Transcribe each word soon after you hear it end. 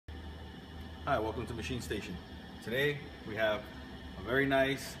Hi, welcome to MachineStation. Today we have a very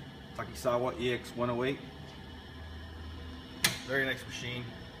nice Takisawa EX108. Very nice machine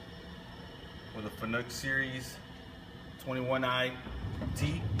with a Fanuc series 21i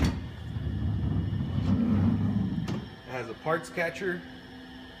T. It has a parts catcher,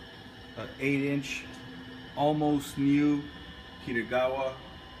 an 8-inch almost new Kitagawa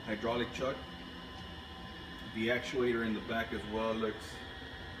hydraulic chuck. The actuator in the back as well looks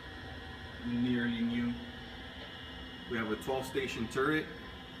nearly new. We have a 12-station turret,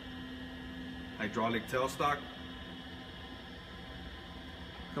 hydraulic tailstock.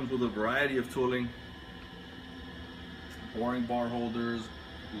 Comes with a variety of tooling, boring bar holders,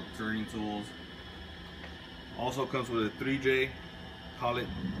 turning tools. Also comes with a 3J Collet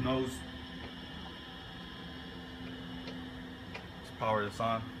nose. Let's power this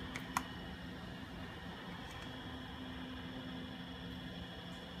on.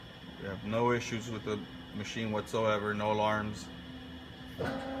 We have no issues with the machine whatsoever, no alarms.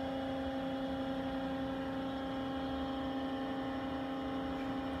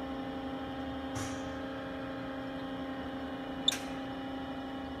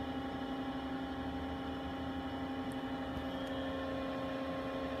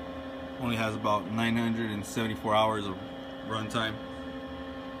 Only has about 974 hours of runtime.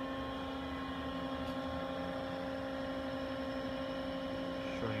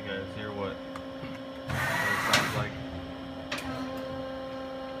 Show you guys here what it sounds like.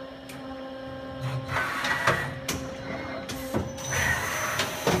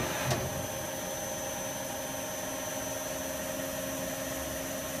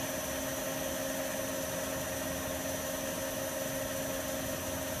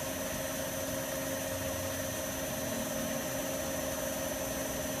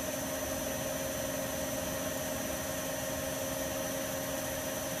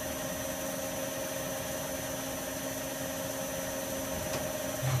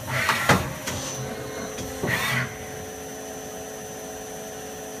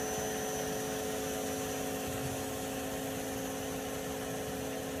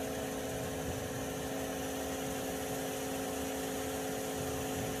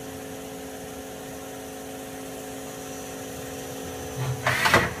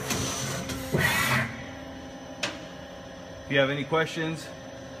 If you have any questions,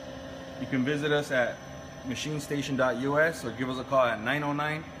 you can visit us at MachineStation.us or give us a call at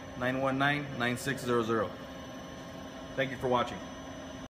 909-919-9600. Thank you for watching.